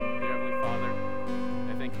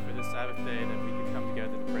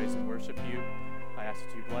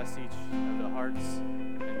bless each of the hearts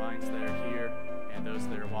and minds that are here and those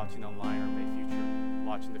that are watching online or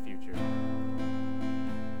watching the future.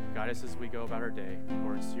 Guide us as we go about our day,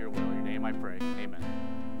 according to your will. In your name I pray. Amen.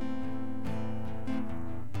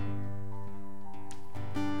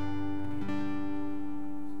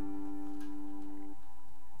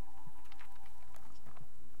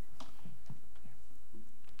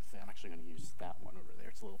 I'm actually going to use that one over there.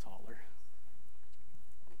 It's a little taller.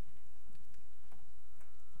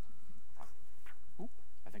 Ooh,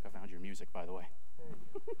 I think I found your music, by the way.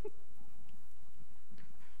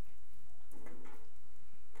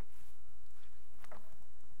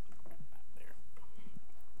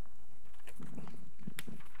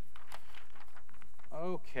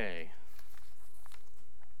 Okay.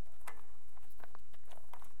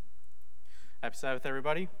 Happy Sabbath,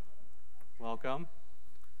 everybody. Welcome.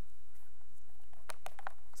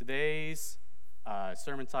 Today's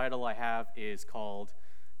sermon title I have is called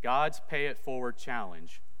God's Pay It Forward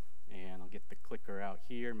Challenge. And I'll get the clicker out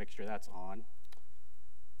here, make sure that's on.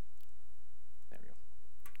 There we go.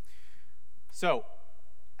 So,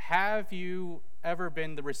 have you ever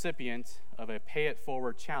been the recipient of a Pay It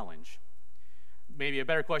Forward challenge? Maybe a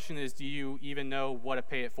better question is, do you even know what a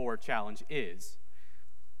Pay It Forward challenge is?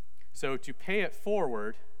 So to pay it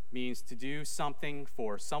forward means to do something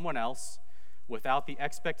for someone else without the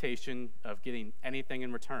expectation of getting anything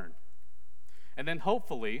in return. And then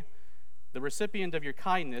hopefully, the recipient of your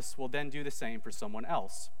kindness will then do the same for someone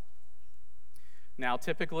else. Now,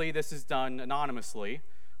 typically this is done anonymously,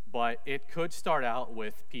 but it could start out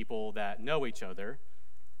with people that know each other.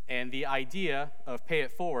 And the idea of pay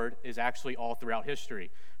it forward is actually all throughout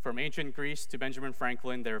history. From ancient Greece to Benjamin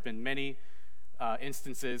Franklin, there have been many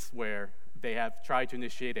instances where they have tried to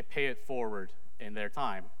initiate a pay it forward in their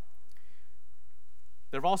time.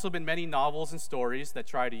 There have also been many novels and stories that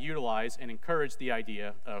try to utilize and encourage the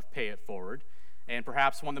idea of pay it forward. And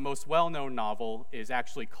perhaps one of the most well-known novel is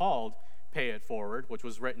actually called Pay It Forward, which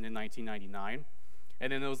was written in 1999.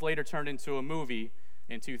 And then it was later turned into a movie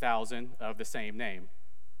in 2000 of the same name.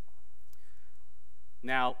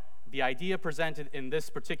 Now, the idea presented in this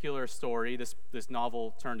particular story, this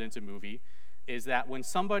novel turned into movie, is that when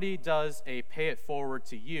somebody does a pay it forward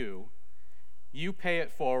to you, you pay it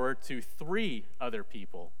forward to 3 other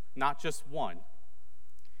people, not just one.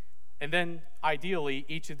 And then, ideally,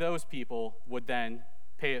 each of those people would then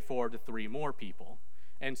pay it forward to 3 more people,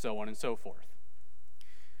 and so on and so forth.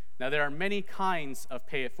 Now, there are many kinds of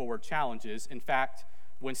pay it forward challenges. In fact,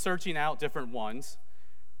 when searching out different ones,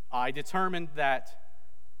 I determined that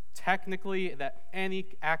technically that any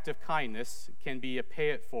act of kindness can be a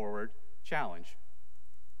pay it forward challenge.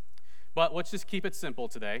 But let's just keep it simple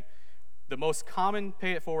today. The most common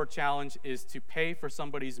pay it forward challenge is to pay for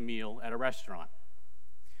somebody's meal at a restaurant.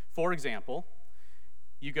 For example,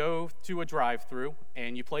 you go to a drive-thru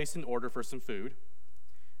and you place an order for some food,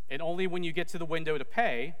 and only when you get to the window to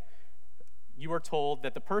pay, you are told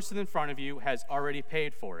that the person in front of you has already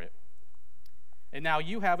paid for it. And now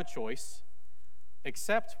you have a choice: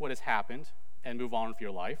 accept what has happened and move on with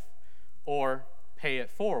your life, or pay it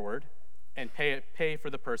forward and pay for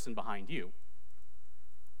the person behind you.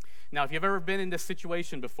 Now, if you've ever been in this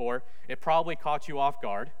situation before, it probably caught you off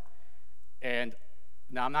guard. And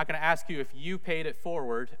now I'm not going to ask you if you paid it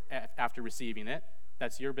forward after receiving it.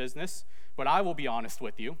 That's your business. But I will be honest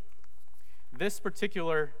with you. This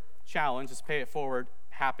particular challenge, this pay it forward,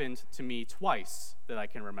 happened to me twice that I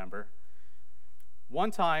can remember. One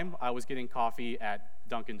time, I was getting coffee at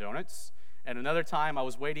Dunkin' Donuts, and another time, I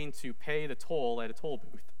was waiting to pay the toll at a toll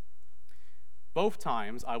booth. Both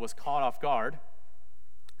times, I was caught off guard.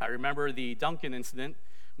 I remember the Dunkin' incident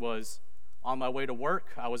was on my way to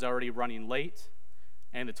work. I was already running late,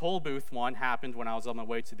 and the toll booth one happened when I was on my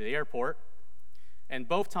way to the airport. And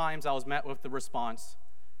both times, I was met with the response,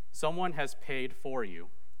 "Someone has paid for you."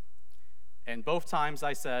 And both times,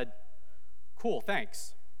 I said, "Cool,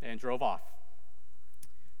 thanks," and drove off.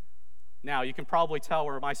 Now, you can probably tell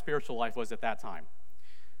where my spiritual life was at that time.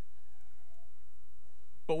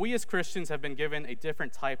 But we as Christians have been given a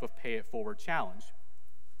different type of pay it forward challenge.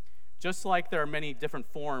 Just like there are many different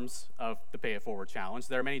forms of the pay it forward challenge,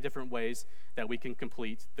 there are many different ways that we can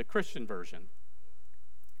complete the Christian version.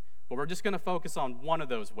 But we're just going to focus on one of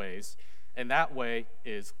those ways, and that way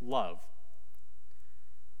is love.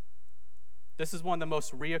 This is one of the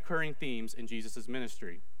most reoccurring themes in Jesus'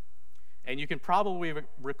 ministry. And you can probably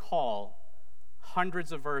recall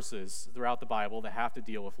hundreds of verses throughout the Bible that have to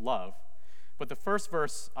deal with love. But the first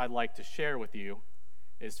verse I'd like to share with you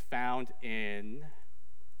is found in...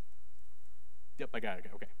 Yep, I got it.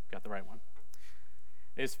 Okay, got the right one.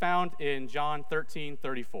 It's found in John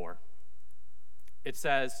 13:34. It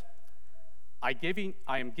says, I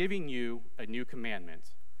am giving you a new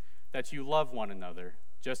commandment, that you love one another,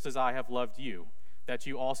 just as I have loved you, that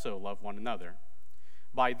you also love one another.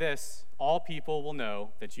 By this, all people will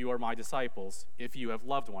know that you are my disciples, if you have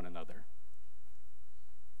loved one another.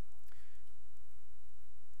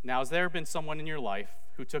 Now, has there been someone in your life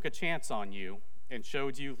who took a chance on you and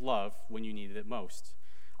showed you love when you needed it most?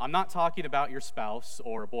 I'm not talking about your spouse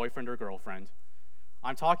or a boyfriend or girlfriend.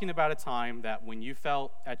 I'm talking about a time that when you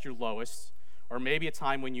felt at your lowest, or maybe a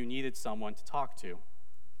time when you needed someone to talk to.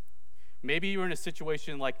 Maybe you were in a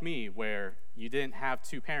situation like me where you didn't have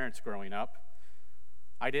two parents growing up.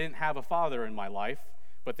 I didn't have a father in my life,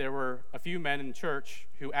 but there were a few men in church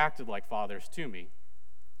who acted like fathers to me.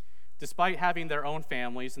 Despite having their own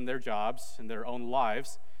families and their jobs and their own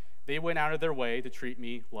lives, they went out of their way to treat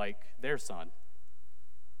me like their son.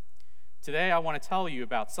 Today, I want to tell you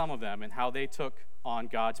about some of them and how they took on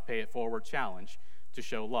God's Pay It Forward challenge to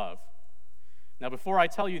show love. Now, before I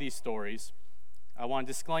tell you these stories, I want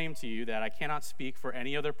to disclaim to you that I cannot speak for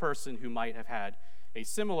any other person who might have had a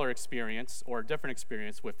similar experience or a different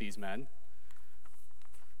experience with these men.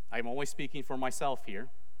 I'm only speaking for myself here.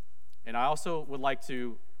 And I also would like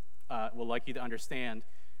you to understand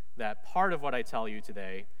that part of what I tell you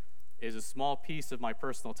today is a small piece of my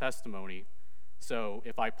personal testimony. So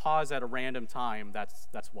if I pause at a random time, that's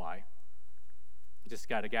why. Just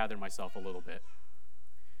got to gather myself a little bit.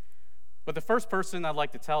 But the first person I'd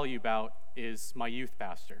like to tell you about is my youth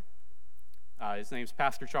pastor. His name's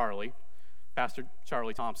Pastor Charlie. Pastor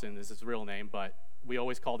Charlie Thompson is his real name, but we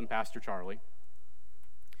always called him Pastor Charlie.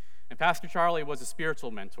 And Pastor Charlie was a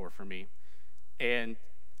spiritual mentor for me. And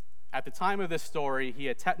at the time of this story, he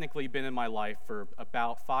had technically been in my life for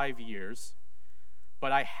about 5 years,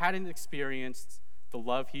 but I hadn't experienced the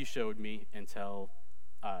love he showed me until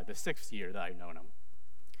the 6th year that I'd known him.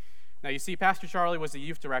 Now, you see, Pastor Charlie was the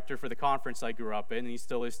youth director for the conference I grew up in, and he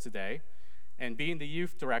still is today. And being the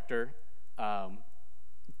youth director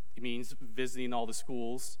it means visiting all the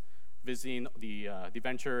schools, visiting the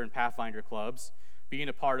Venture and Pathfinder clubs, being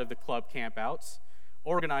a part of the club campouts,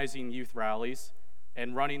 organizing youth rallies,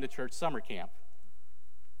 and running the church summer camp.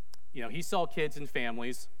 You know, he saw kids and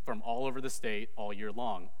families from all over the state all year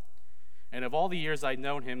long. And of all the years I've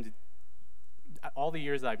known him,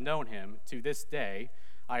 to this day,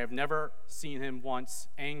 I have never seen him once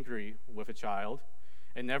angry with a child,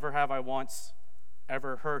 and never have I once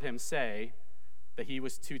ever heard him say that he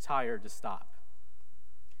was too tired to stop.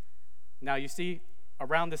 Now, you see,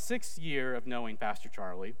 around the 6th year of knowing Pastor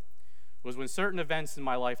Charlie was when certain events in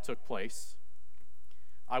my life took place.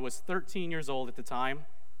 I was 13 years old at the time,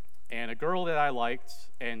 and a girl that I liked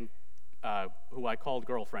and who I called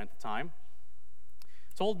girlfriend at the time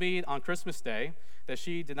told me on Christmas Day that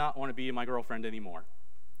she did not want to be my girlfriend anymore.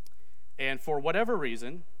 And for whatever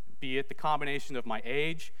reason, be it the combination of my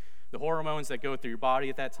age, the hormones that go through your body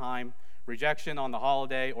at that time, rejection on the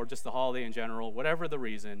holiday, or just the holiday in general, whatever the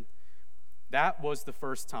reason, that was the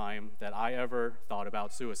first time that I ever thought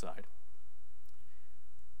about suicide.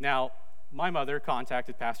 Now, my mother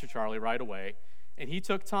contacted Pastor Charlie right away, and he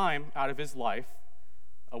took time out of his life,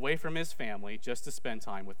 away from his family, just to spend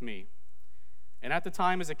time with me. And at the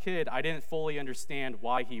time as a kid, I didn't fully understand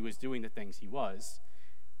why he was doing the things he was.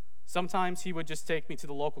 Sometimes he would just take me to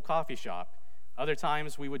the local coffee shop. Other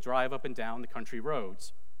times we would drive up and down the country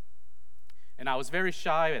roads. And I was very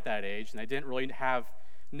shy at that age, and I didn't really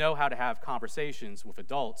know how to have conversations with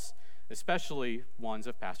adults, especially ones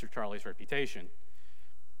of Pastor Charlie's reputation.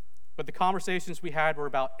 But the conversations we had were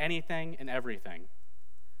about anything and everything.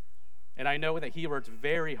 And I know that he worked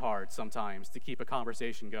very hard sometimes to keep a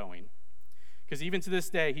conversation going. Because even to this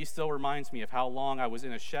day, he still reminds me of how long I was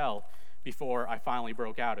in a shell before I finally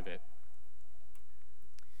broke out of it.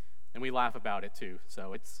 And we laugh about it too,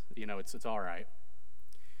 so it's all right.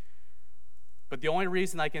 But the only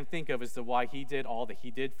reason I can think of as to why he did all that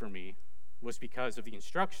he did for me was because of the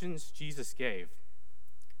instructions Jesus gave,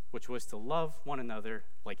 which was to love one another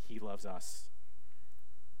like he loves us.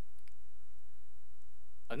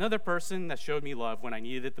 Another person that showed me love when I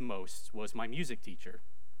needed it the most was my music teacher.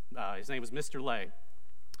 His name was Mr. Lay.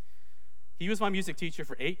 He was my music teacher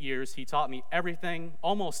for 8 years. He taught me everything,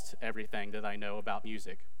 almost everything that I know about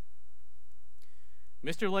music.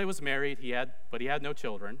 Mr. Lay was married, but he had no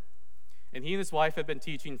children, and he and his wife had been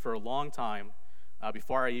teaching for a long time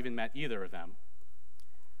before I even met either of them.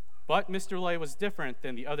 But Mr. Lay was different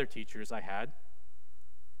than the other teachers I had.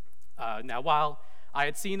 Now, while I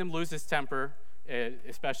had seen him lose his temper,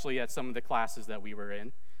 especially at some of the classes that we were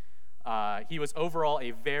in, he was overall a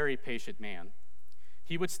very patient man.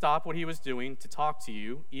 He would stop what he was doing to talk to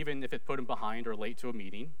you, even if it put him behind or late to a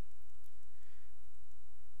meeting.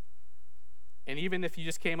 And even if you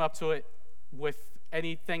just came up to it with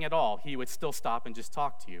anything at all, he would still stop and just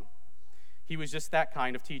talk to you. He was just that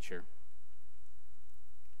kind of teacher.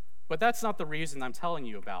 But that's not the reason I'm telling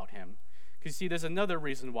you about him. Because, see, there's another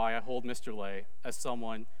reason why I hold Mr. Lay as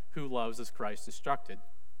someone who loves as Christ instructed.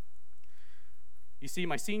 You see,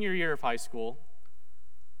 my senior year of high school,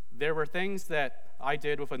 there were things that I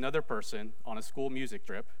did with another person on a school music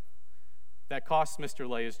trip that cost Mr.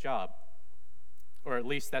 Lay his job. Or at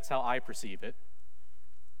least that's how I perceive it.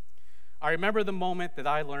 I remember the moment that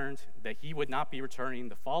I learned that he would not be returning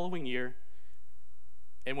the following year,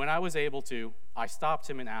 and when I was able to, I stopped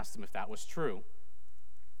him and asked him if that was true.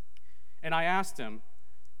 And I asked him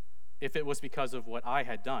if it was because of what I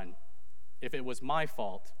had done, if it was my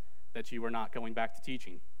fault that you were not going back to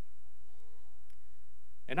teaching.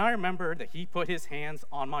 And I remember that he put his hands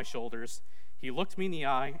on my shoulders, he looked me in the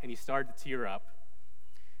eye, and he started to tear up.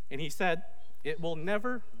 And he said, "It will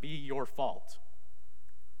never be your fault."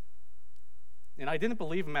 And I didn't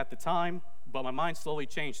believe him at the time, but my mind slowly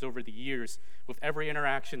changed over the years with every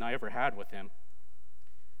interaction I ever had with him.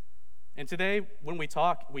 And today, when we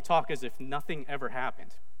talk as if nothing ever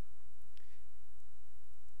happened.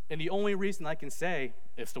 And the only reason I can say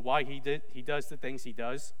as to why he does the things he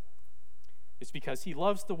does is because he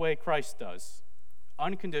loves the way Christ does,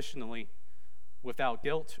 unconditionally, without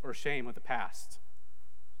guilt or shame of the past.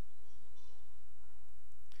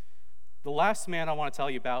 The last man I want to tell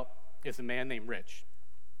you about is a man named Rich.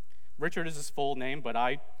 Richard is his full name, but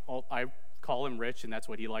I call him Rich, and that's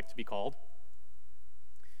what he liked to be called.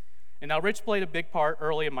 And now Rich played a big part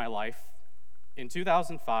early in my life. In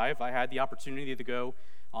 2005, I had the opportunity to go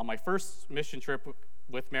on my first mission trip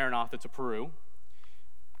with Maranatha to Peru.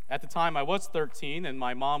 At the time, I was 13, and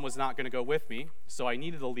my mom was not going to go with me, so I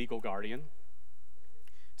needed a legal guardian.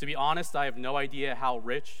 To be honest, I have no idea how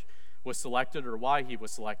Rich was selected or why he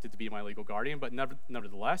was selected to be my legal guardian, but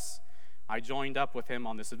nevertheless, I joined up with him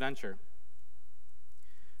on this adventure.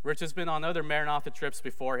 Rich has been on other Maranatha trips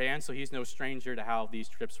beforehand, so he's no stranger to how these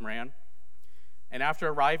trips ran. And after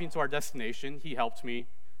arriving to our destination, he helped me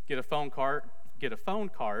get a phone card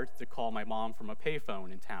to call my mom from a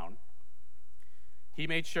payphone in town. He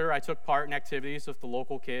made sure I took part in activities with the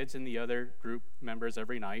local kids and the other group members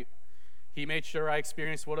every night. He made sure I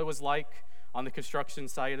experienced what it was like on the construction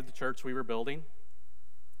site of the church we were building.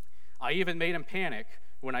 I even made him panic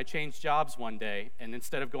when I changed jobs one day, and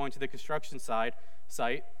instead of going to the construction site,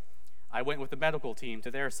 I went with the medical team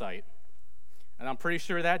to their site. And I'm pretty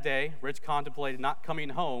sure that day, Rich contemplated not coming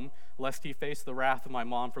home lest he face the wrath of my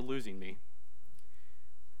mom for losing me.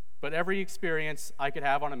 But every experience I could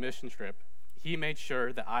have on a mission trip, he made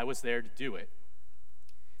sure that I was there to do it.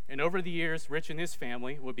 And over the years, Rich and his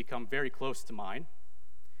family would become very close to mine,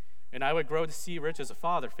 and I would grow to see Rich as a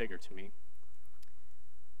father figure to me.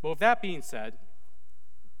 But with that being said,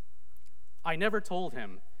 I never told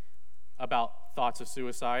him about thoughts of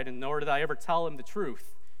suicide, and nor did I ever tell him the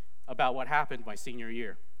truth about what happened my senior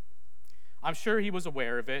year. I'm sure he was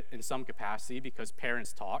aware of it in some capacity because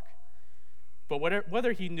parents talk, but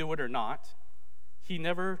whether he knew it or not, he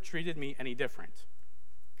never treated me any different.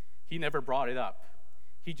 He never brought it up.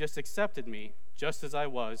 He just accepted me just as I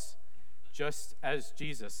was, just as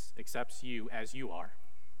Jesus accepts you as you are.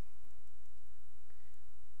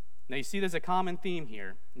 Now you see there's a common theme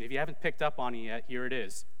here, and if you haven't picked up on it yet, here it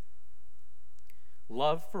is.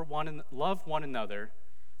 Love one another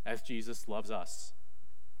as Jesus loves us.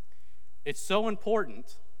 It's so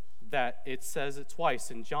important that it says it twice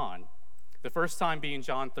in John. The first time being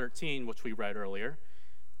John 13, which we read earlier,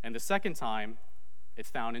 and the second time it's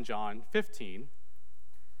found in John 15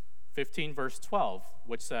 verse 12,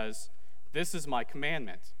 which says, "This is my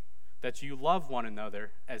commandment, that you love one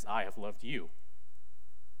another as I have loved you."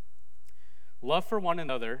 Love for one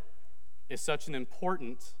another is such an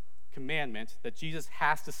important commandment that Jesus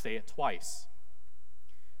has to say it twice.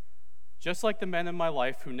 Just like the men in my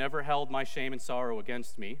life who never held my shame and sorrow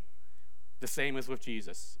against me, the same is with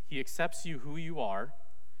Jesus. He accepts you who you are,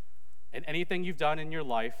 and anything you've done in your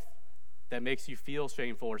life that makes you feel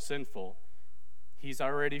shameful or sinful, he's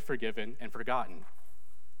already forgiven and forgotten.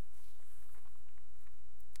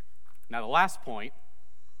 Now, the last point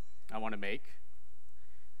I want to make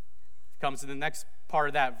comes in the next part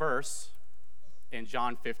of that verse in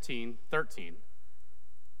John 15:13,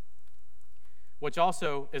 which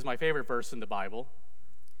also is my favorite verse in the Bible.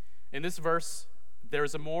 In this verse,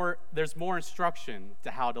 there's more instruction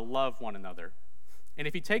to how to love one another. And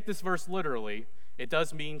if you take this verse literally, it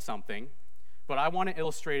does mean something, but I want to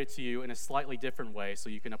illustrate it to you in a slightly different way so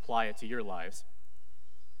you can apply it to your lives.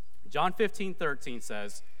 John 15:13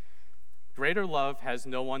 says, "Greater love has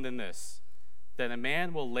no one than this, then a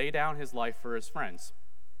man will lay down his life for his friends.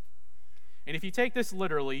 And if you take this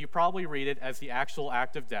literally, you probably read it as the actual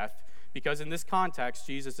act of death, because in this context,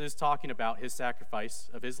 Jesus is talking about his sacrifice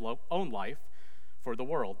of his own life for the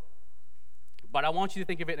world. But I want you to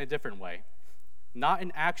think of it in a different way. Not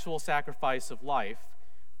an actual sacrifice of life,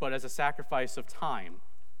 but as a sacrifice of time.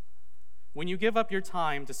 When you give up your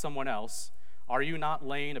time to someone else, are you not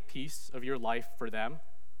laying a piece of your life for them?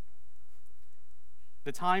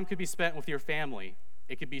 The time could be spent with your family.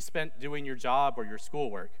 It could be spent doing your job or your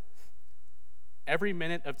schoolwork. Every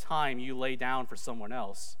minute of time you lay down for someone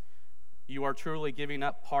else, you are truly giving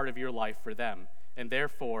up part of your life for them, and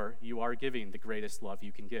therefore you are giving the greatest love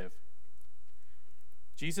you can give.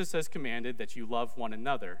 Jesus has commanded that you love one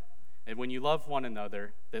another, and when you love one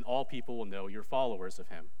another, then all people will know you're followers of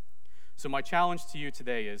him. So my challenge to you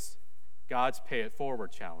today is God's pay it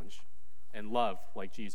forward challenge, and love like Jesus.